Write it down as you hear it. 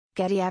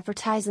GETTY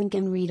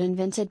ADVERTISINGinRead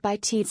invented by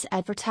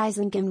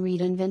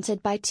TeadsADVERTISINGinRead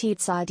invented by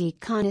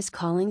Sadiq Khan is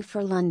calling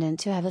for London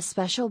to have a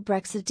special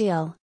Brexit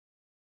deal.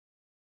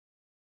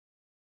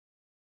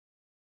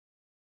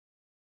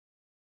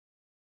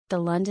 The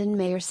London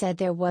mayor said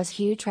there was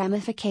huge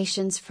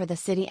ramifications for the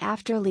city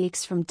after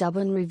leaks from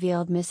Dublin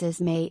revealed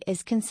Mrs May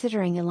is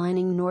considering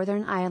aligning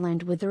Northern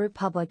Ireland with the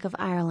Republic of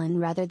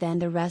Ireland rather than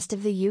the rest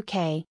of the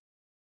UK.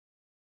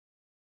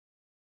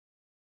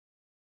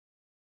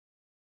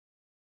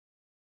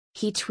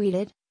 He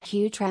tweeted,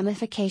 "Huge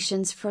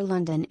ramifications for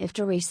London if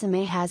Theresa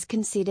May has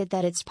conceded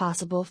that it's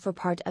possible for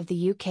part of the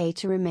UK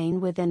to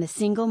remain within the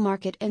single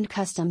market and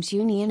customs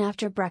union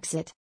after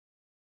Brexit."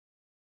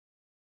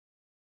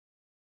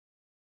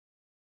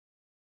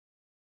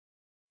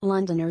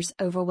 Londoners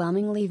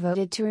overwhelmingly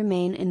voted to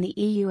remain in the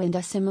EU, and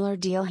a similar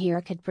deal here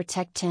could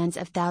protect tens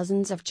of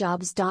thousands of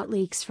jobs.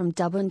 Leaks from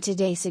Dublin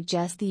today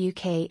suggest the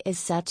UK is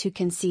set to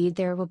concede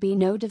there will be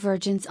no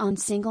divergence on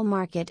single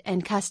market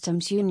and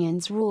customs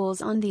unions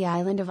rules on the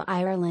island of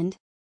Ireland.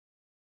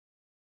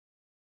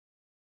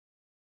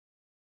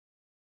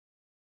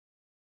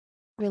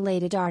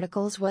 Related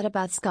articles. What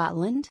about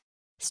Scotland?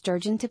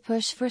 Sturgeon to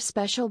push for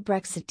special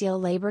Brexit deal.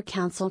 Labour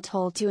Council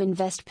told to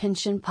invest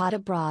pension pot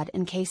abroad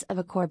in case of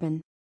a Corbyn.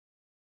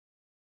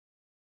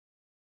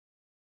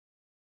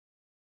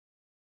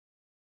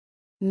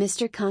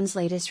 Mr Khan's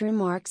latest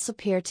remarks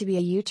appear to be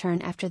a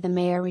U-turn after the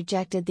mayor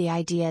rejected the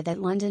idea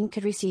that London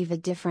could receive a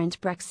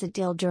different Brexit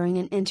deal during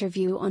an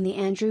interview on the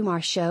Andrew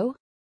Marr Show.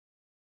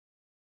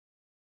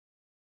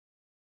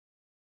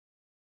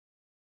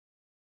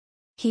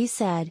 He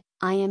said,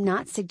 "I am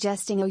not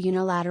suggesting a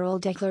unilateral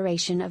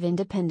declaration of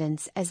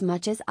independence as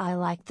much as I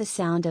like the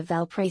sound of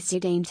El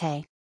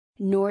Presidente.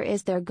 Nor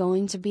is there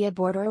going to be a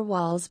border or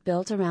walls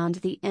built around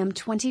the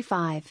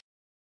M25.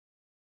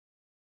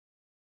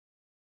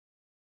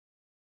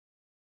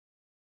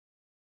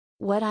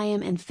 What I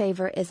am in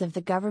favor is of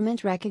the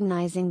government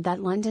recognizing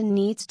that London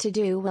needs to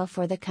do well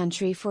for the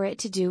country for it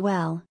to do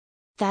well.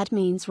 That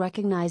means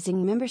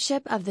recognizing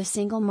membership of the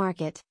single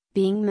market,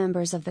 being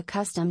members of the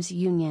customs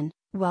union,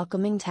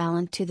 welcoming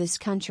talent to this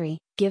country,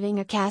 giving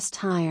a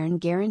cast iron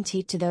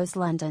guarantee to those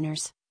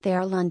Londoners. They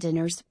are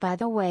Londoners, by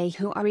the way,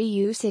 who are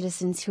EU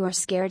citizens who are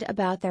scared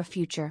about their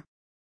future.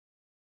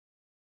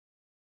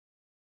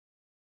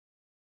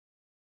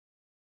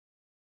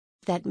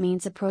 That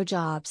means a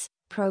pro-jobs,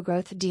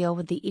 pro-growth deal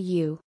with the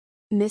EU.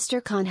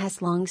 Mr Khan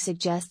has long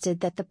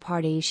suggested that the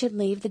party should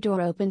leave the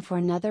door open for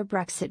another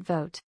Brexit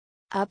vote.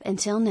 Up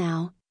until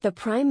now, the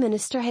Prime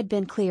Minister had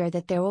been clear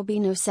that there will be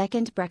no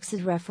second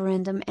Brexit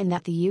referendum and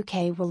that the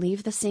UK will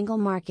leave the single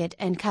market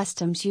and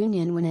customs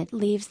union when it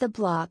leaves the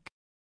bloc.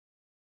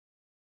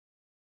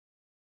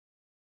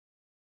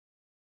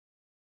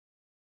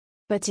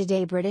 But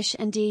today British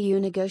and EU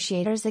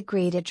negotiators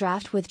agreed a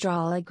draft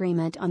withdrawal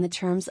agreement on the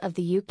terms of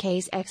the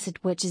UK's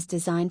exit, which is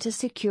designed to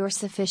secure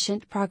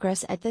sufficient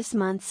progress at this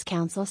month's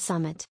Council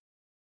summit.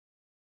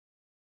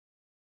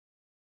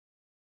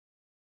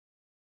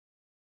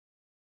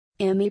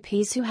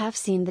 MEPs who have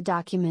seen the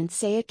document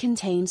say it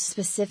contains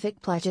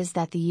specific pledges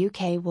that the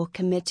UK will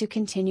commit to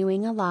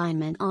continuing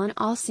alignment on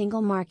all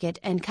single market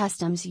and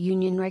customs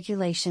union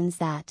regulations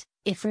that,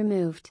 if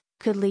removed,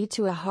 could lead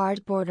to a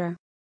hard border.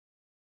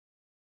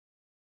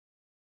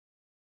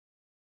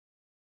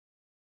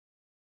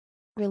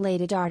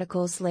 Related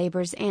articles.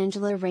 Labour's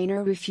Angela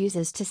Rayner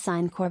refuses to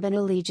sign Corbyn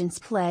allegiance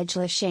pledge.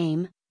 La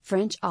shame,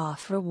 French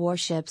offer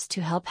warships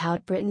to help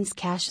out Britain's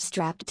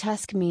cash-strapped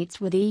Tusk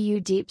meets with EU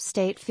deep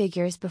state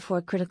figures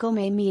before critical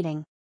May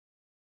meeting.